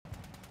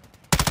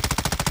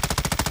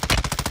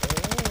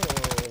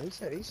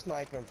said he's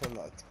sniping from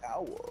the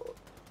tower.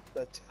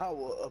 The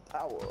tower of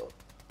power.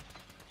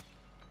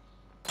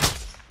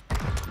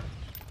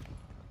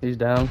 He's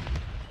down.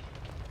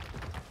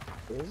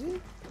 Is he?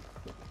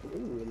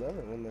 Ooh, I love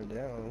it when they're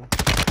down.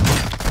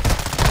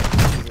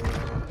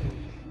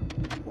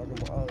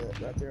 Oh,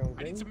 right there on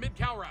green. I need some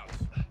mid-cow routes.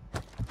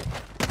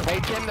 Hey,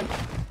 Tim.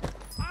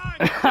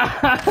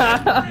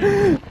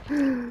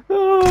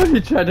 Oh,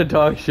 he tried to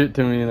talk shit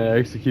to me and I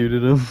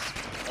executed him.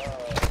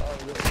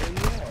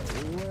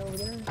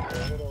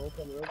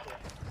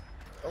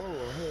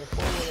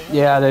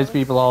 Yeah, there's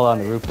people all on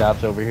the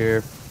rooftops over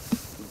here.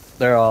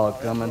 They're all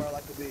coming.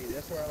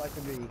 That's where I like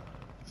to be.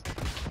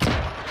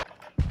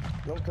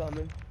 No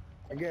coming.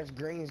 I guess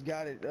Green's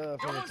got it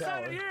from the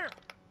tower.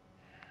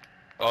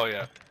 Oh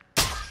yeah.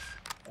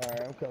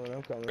 Alright, I'm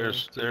coming.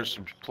 There's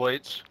some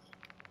plates.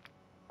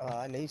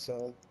 I need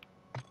some.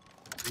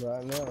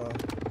 Right now.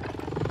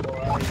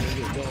 Or I need to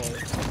get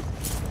going.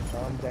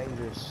 I'm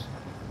dangerous.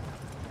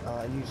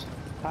 I use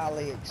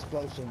highly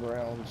explosive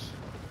rounds.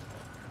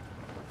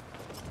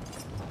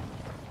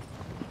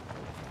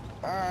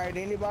 Alright,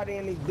 anybody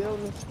in these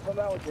buildings, come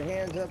out with your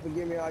hands up and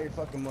give me all your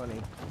fucking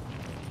money.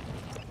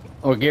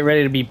 Or get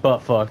ready to be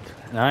butt fucked.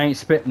 And I ain't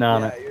spitting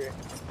on it.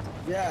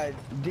 Yeah,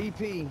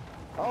 DP.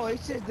 Oh, he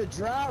says the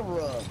dry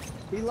rub.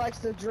 He likes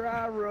the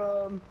dry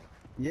rub.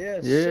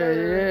 Yes,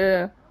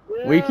 sir.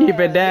 Yeah. We keep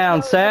it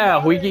down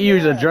south. We can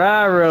use a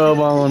dry rub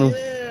on them.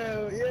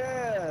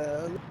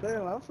 Yeah.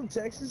 I'm from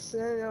Texas,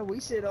 and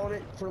we sit on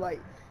it for like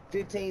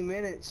 15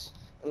 minutes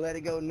and let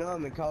it go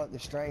numb and call it the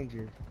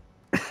stranger.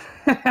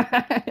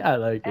 I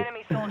like it.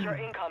 Enemy soldier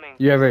incoming.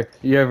 You ever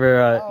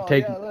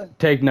take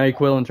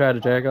NyQuil and try to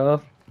jack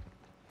off?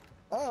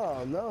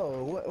 Oh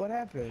no, what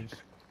happens?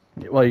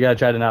 Well, you gotta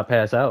try to not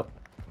pass out.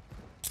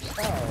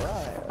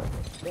 Oh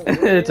right.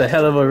 It's a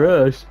hell of a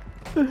rush.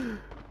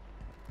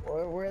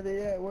 Where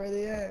they at? Where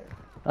they at?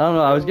 I don't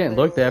know. I was getting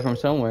looked at from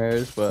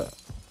somewheres, but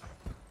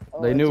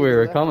they knew we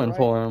were coming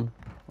for them,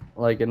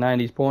 like a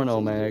 '90s porno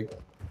mag.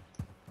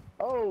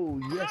 Oh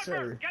yes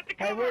sir.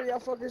 Hey, where y'all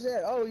fuckers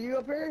at? Oh, you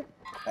up here?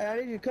 Hey, I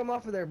need you to come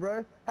off of there,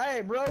 bro.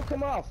 Hey, bro,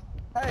 come off.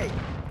 Hey,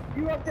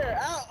 you up there?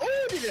 Ow!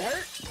 Oh, did it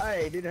hurt?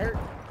 Hey, did it hurt?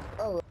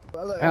 Oh,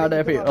 look. How'd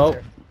that feel? Oh.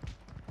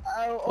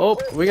 Oh,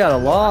 we got a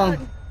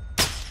long.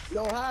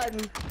 No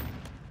hiding.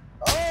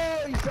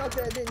 Oh, you felt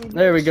that, didn't you?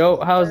 There we go.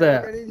 How's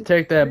that?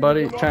 Take that,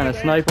 buddy. Trying to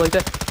snipe like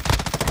that.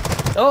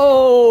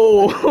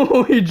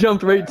 Oh, he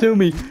jumped right to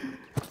me.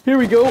 Here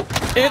we go.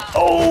 And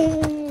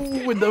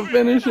oh, with the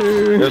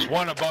finisher. There's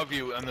one above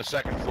you on the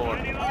second floor.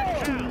 Hey,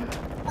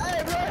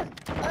 bro.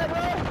 Hey,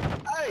 bro.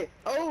 Hey.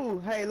 Oh,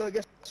 hey, look,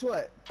 guess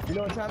what? You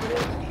know what time it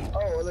is?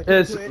 Oh, look,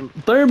 it's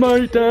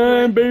thermite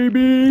time,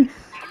 baby.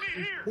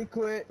 He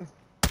quit.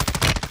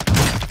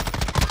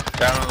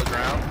 Down on the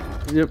ground.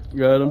 Yep,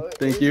 got him.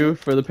 Thank you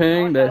for the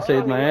ping. That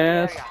saved my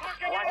ass.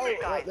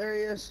 Oh, there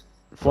he is.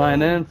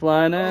 Flying in,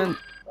 flying in.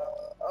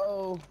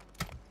 Oh.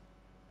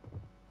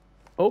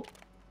 Oh.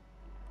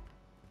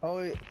 Oh,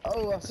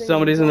 I see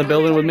Somebody's in the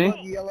building with me.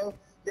 Yellow.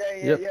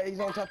 Yeah, he's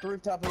on top of the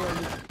rooftop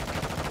already.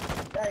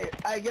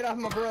 Hey, get off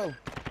my bro.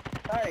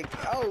 Hey,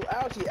 oh,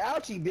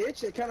 ouchie,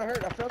 bitch. It kind of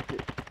hurt. I felt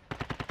it.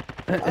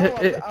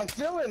 Oh, I'm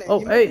feeling it. Oh,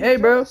 hey,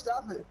 bro.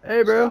 Stop it.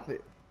 Hey, bro.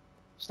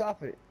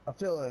 Stop it. I'm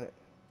feeling it.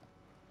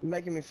 You're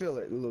making me feel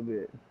it a little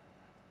bit.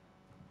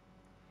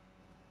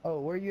 Oh,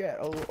 where you at?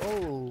 Oh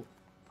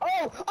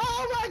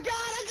my God,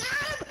 I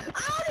got him!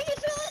 Oh, did you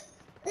feel it?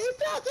 He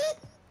felt it!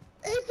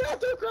 He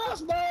felt the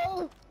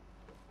crossbow!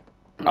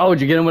 Oh,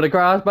 did you get him with a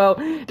crossbow?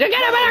 Did you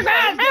get him with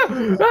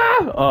a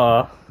crossbow?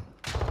 Oh,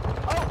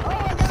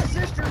 I got a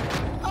sister!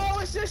 Oh,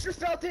 his sister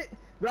felt it!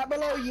 Right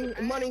below you.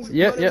 Money's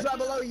right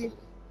below you.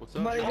 What's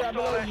up? Money's right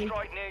below you.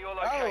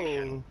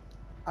 Oh,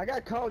 I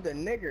got called a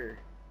nigger.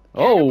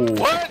 Oh.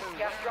 What?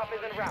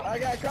 I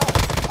got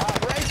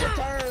caught. Raise your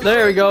turn.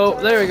 There we go.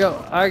 There we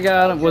go. I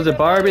got him. Was it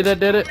Barbie that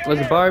did it? Was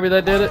it Barbie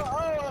that did it? It's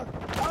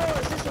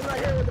this one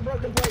right here with the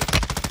broken plate.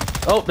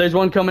 Oh, there's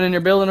one coming in your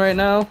building right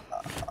now.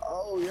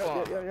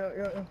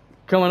 Yeah.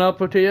 Coming up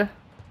to you.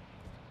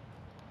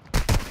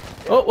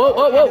 Oh,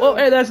 whoa.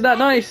 Hey, that's not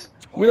nice.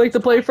 We like to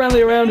play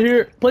friendly around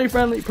here. Play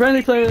friendly.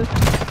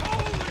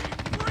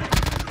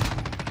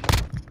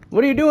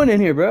 What are you doing in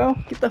here, bro?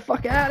 Get the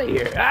fuck out of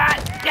here.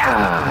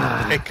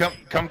 Ah! Hey,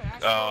 come.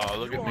 Oh,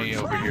 look at me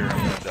over here. I'm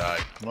gonna die.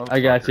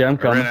 I got you. I'm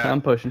coming.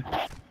 I'm pushing.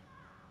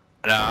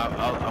 No,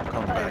 I'll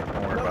come back.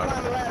 Don't worry about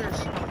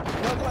it.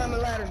 No climbing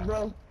ladders,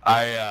 bro.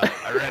 I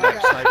ran out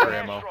of sniper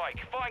ammo.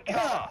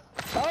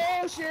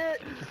 Oh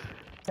shit!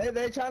 Hey,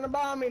 they trying to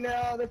bomb me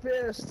now. They're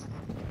pissed.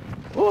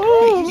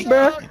 Whoa,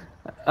 bro.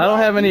 I don't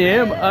have any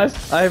ammo.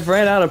 I've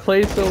ran out of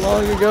plates so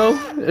long ago.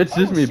 It's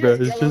just me, bro.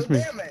 It's just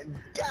me.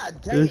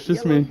 God dang it. It's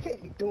just me.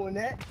 Can't be doing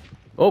that.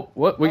 Oh,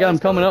 what? We got him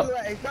coming up.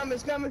 He's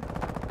coming.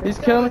 He's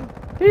coming.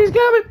 He's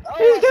coming.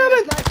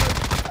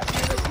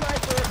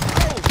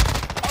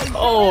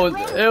 Oh,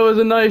 it was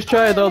a nice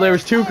try though. There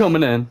was two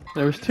coming in.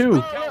 There was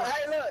two.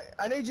 Hey, look.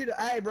 I need you to.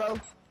 Hey, bro.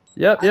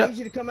 Yep. I need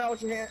you to come out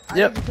with your hand.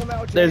 Yep.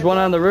 There's one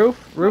on the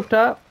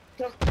rooftop.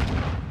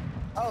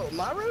 Oh,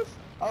 my roof?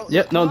 Oh,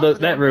 Yep, no,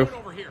 that roof.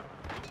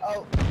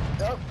 Oh,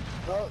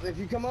 if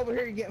you come over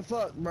here, you're getting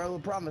fucked, bro. I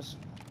promise.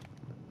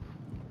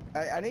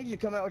 I need you to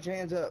come out with your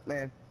hands up,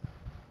 man.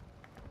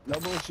 No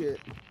bullshit.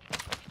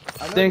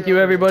 Thank you,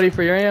 everybody,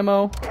 for your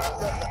ammo.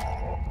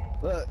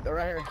 Look,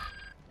 right here.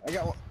 I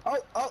got one.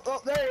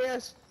 Oh, there he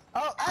is.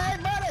 Oh, hey,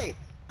 buddy.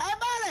 Hey,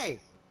 buddy.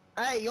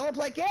 Hey, you want to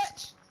play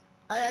catch?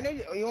 Hey, I need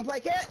you. You want to play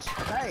catch?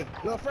 Hey,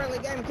 little friendly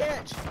game of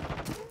catch.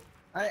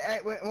 Hey,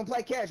 we want to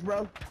play catch,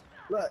 bro.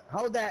 Look,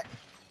 hold that.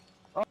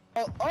 Oh,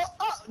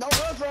 don't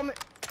run from it.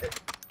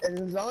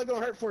 It's only going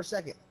to hurt for a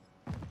second.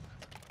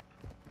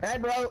 Hey,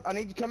 bro, I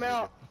need you to come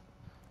out.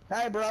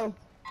 Hey, bro,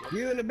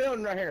 you in the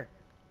building right here.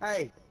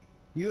 Hey,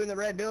 you in the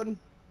red building?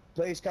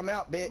 Please come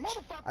out, bitch.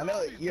 I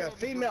know you're a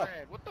female.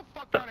 What the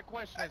fuck kind of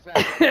question is that?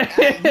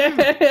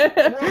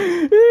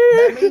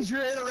 That means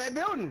you're in the red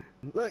building.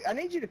 Look, I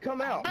need you to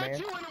come out,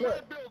 man.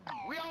 Look,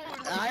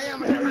 I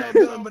am in the red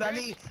building, but I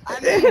need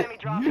you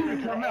to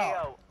come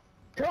out.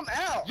 Come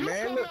out,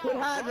 man. Look, quit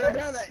hiding right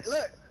down that.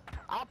 Look,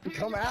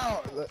 come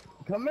out. Look,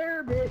 come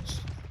here,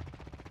 bitch.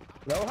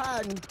 No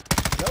hiding.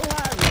 No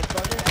hiding,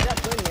 motherfucker. I got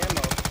plenty of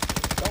ammo.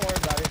 Don't worry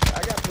about it. I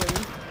got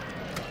plenty.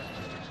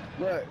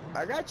 Look,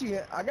 I got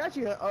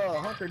you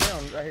hunker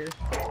down right here.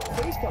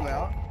 Please come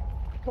out.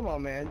 Come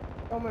on, man.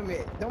 Don't make me.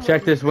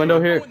 Check this window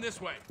here.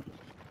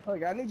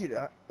 Look, I need you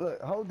to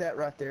look. Hold that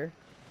right there.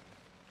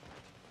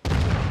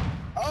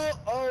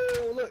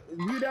 Oh, look,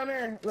 you down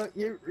there. Look,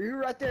 you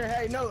right there.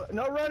 Hey, no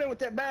running with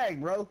that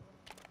bag, bro.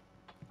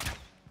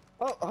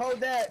 Oh, hold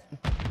that.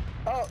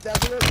 Oh,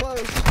 that's a little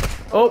close.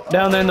 Oh,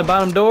 down there in the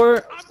bottom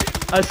door.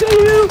 I see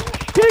you.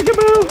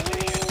 Kickaboo.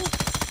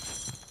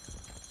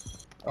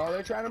 Oh,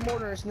 they're trying to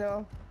mortar us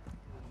now.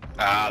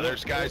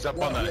 There's guys up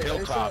on the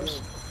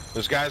hilltops.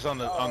 There's guys on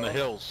the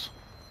hills.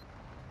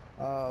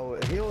 Oh,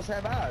 hills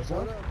have eyes,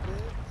 huh?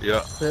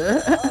 Yeah.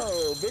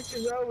 Oh,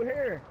 bitches are over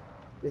here.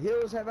 The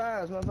hills have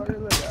eyes, motherfucker.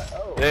 Look at that.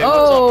 Oh. Hey,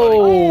 what's up, buddy?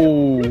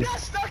 Oh, you got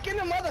stuck in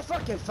the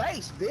motherfucking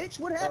face, bitch.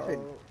 What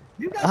happened?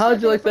 You got How'd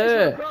stuck you in like the face with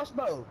that? a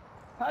crossbow.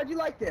 How'd you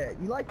like that?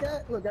 You like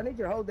that? Look, I need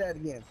you to hold that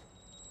again.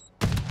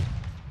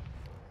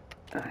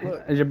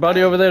 Look, Is your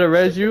buddy over there to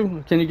res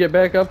you? Can you get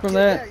back up from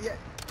that?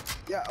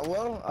 Yeah,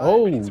 well,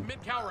 Oh. he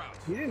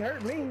didn't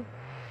hurt me.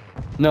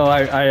 No,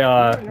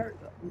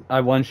 I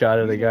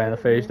one-shotted the guy in the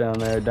face down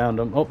there, downed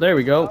him. Oh, there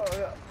we go.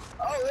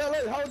 Oh, yeah,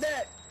 look, hold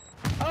that.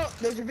 Oh,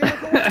 there's your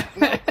vehicle.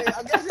 No,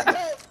 I guess it's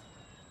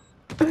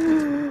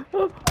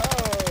oh,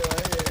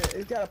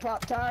 it's got a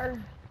pop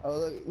tire. Oh,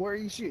 look, where are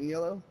you shooting,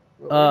 Yellow?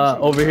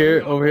 Over here.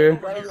 Right over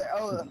there.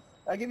 Oh,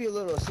 I'll give you a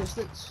little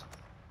assistance.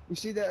 You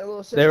see that little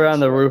assistance? They were on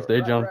the roof.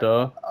 They jumped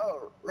off.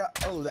 Oh,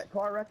 oh, that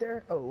car right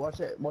there. Oh, watch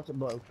that. Watch it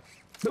blow.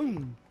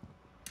 Boom.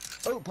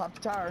 Oh, pop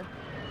the tire.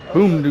 Oh,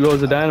 Boom,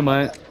 goes the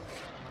dynamite.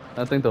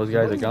 I think those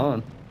guys are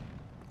gone.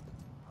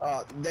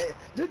 Dude,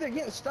 they're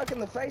getting stuck in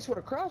the face with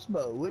a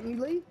crossbow. Wouldn't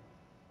you leave?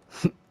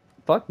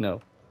 Fuck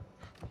no.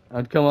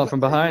 I'd come up from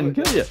behind and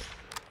kill you.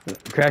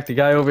 Crack the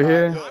guy over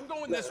here. I'm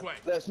going this way.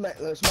 Let's make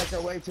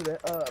our way to the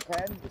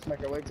pad. Let's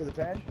make our way to the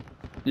pad.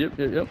 Yep.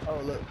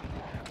 Oh, look.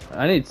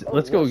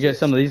 Let's go get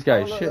some of these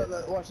guys.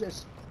 Look, watch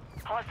this.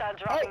 Hostile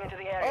dropping into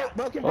the area. Oh,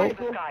 broken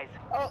vehicle.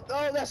 Oh,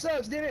 that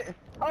sucks, didn't it?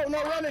 Oh,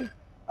 no running.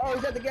 Oh,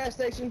 he's at the gas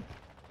station.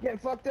 Getting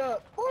fucked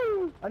up.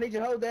 Woo! I need you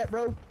to hold that,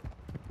 bro.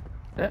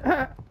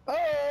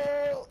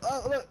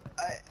 Oh, look.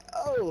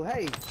 Oh,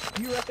 hey,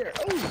 you right there.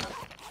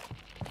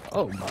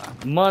 Oh my,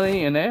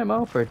 money and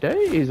ammo for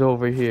days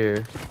over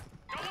here.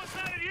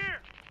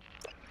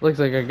 Looks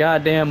like a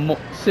goddamn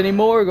city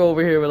morgue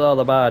over here with all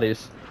the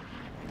bodies.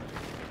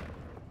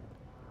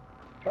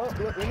 Oh,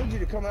 look, we need you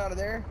to come out of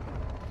there.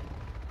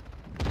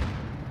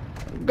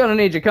 I'm gonna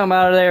need you to come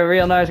out of there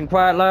real nice and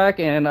quiet like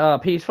and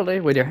peacefully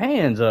with your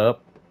hands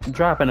up,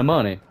 dropping the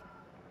money.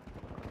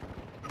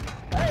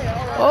 Hey,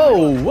 all right.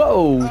 Oh,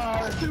 whoa.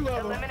 Two of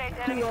them. Eliminate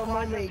enemy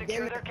squads and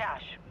secure their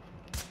cash.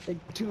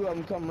 Two of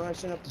them come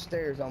rushing up the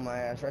stairs on my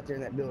ass right there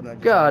in that building.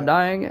 God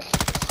dang it.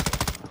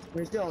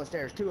 We're still on the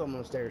stairs. Two of them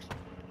on the stairs.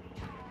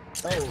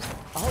 Oh,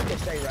 I hope they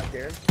stay right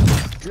there.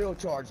 Drill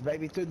charge,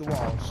 baby, through the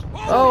walls.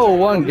 Oh,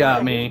 one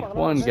got me.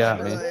 One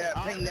got me. Yeah,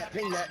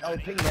 ping that. Oh,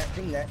 ping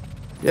that.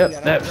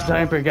 Yep, that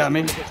sniper got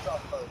me.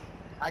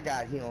 I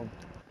got him.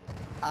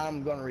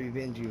 I'm gonna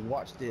revenge you.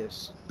 Watch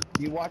this.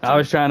 You watch. I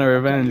was trying to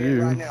revenge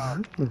you. Right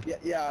now.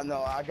 Yeah,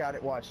 no, I got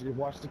it. Watch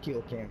the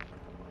kill cam.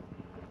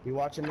 You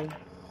watching me?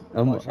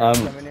 I'm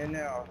coming in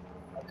now.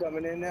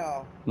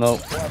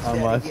 Nope,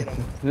 I'm watching.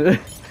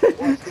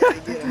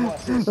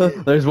 Watch this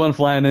shit. There's one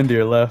flying into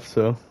your left,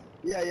 so.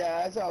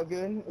 Yeah, it's all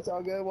good.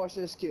 Watch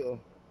this kill.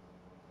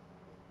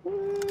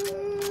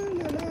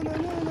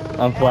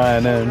 I'm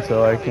flying in,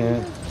 so I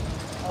can't.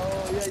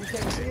 Oh, yeah, you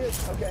can't see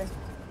it? Okay.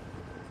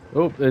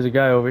 Oh, there's a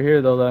guy over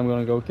here, though, that I'm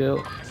gonna go kill.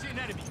 I see an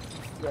enemy.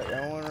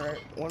 Yeah,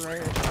 one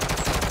right here.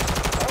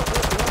 Oh,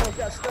 look, he almost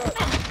got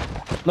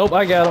stuck. Nope,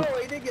 I got him. Oh,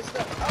 he did get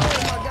stuck. Oh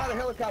my god, a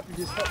helicopter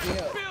just fucked me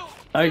up.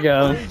 I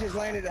got He him. just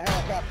landed a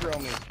helicopter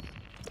on me.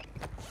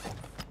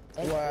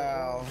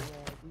 Wow.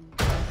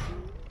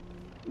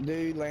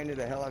 Dude landed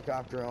a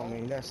helicopter on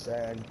me. That's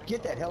sad.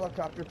 Get that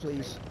helicopter,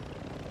 please.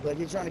 Like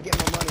he's trying to get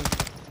my money.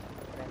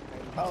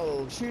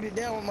 Oh, shoot it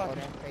down with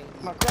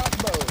my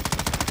crossbow.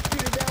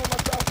 Shoot it down with my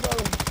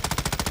crossbow.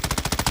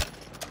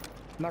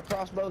 My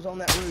crossbow's on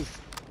that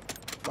roof.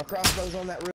 My crossbow's on that roof.